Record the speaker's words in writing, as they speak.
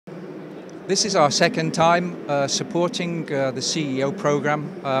This is our second time supporting the CEO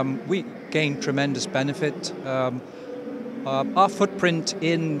program. We gained tremendous benefit. Our footprint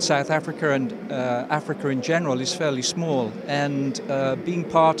in South Africa and Africa in general is fairly small, and being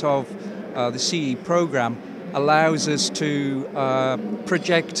part of the CE program allows us to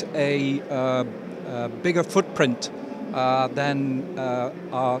project a bigger footprint than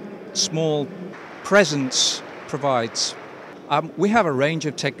our small presence provides. We have a range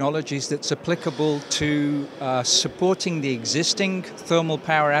of technologies that's applicable to supporting the existing thermal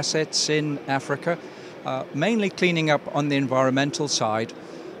power assets in Africa, mainly cleaning up on the environmental side.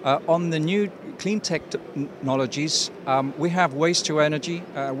 On the new clean technologies, we have waste to energy,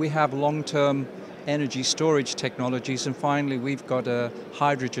 we have long-term energy storage technologies, and finally we've got a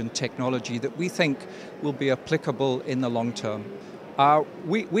hydrogen technology that we think will be applicable in the long term.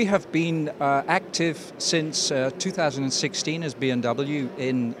 We have been active since 2016 as B&W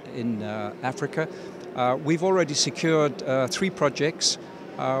in Africa. We've already secured 3 projects.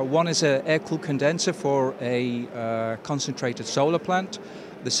 One is an air-cooled condenser for a concentrated solar plant.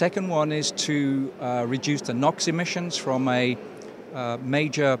 The second one is to reduce the NOx emissions from a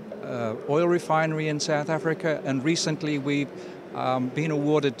major oil refinery in South Africa, and recently we've been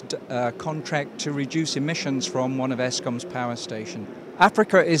awarded a contract to reduce emissions from one of Eskom's power stations.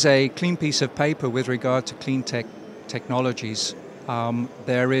 Africa is a clean piece of paper with regard to clean technologies.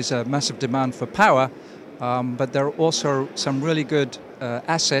 There is a massive demand for power, but there are also some really good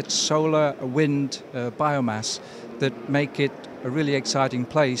assets, solar, wind, biomass, that make it a really exciting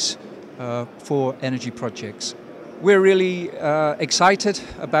place for energy projects. We're really excited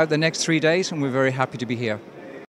about the next 3 days, and we're very happy to be here.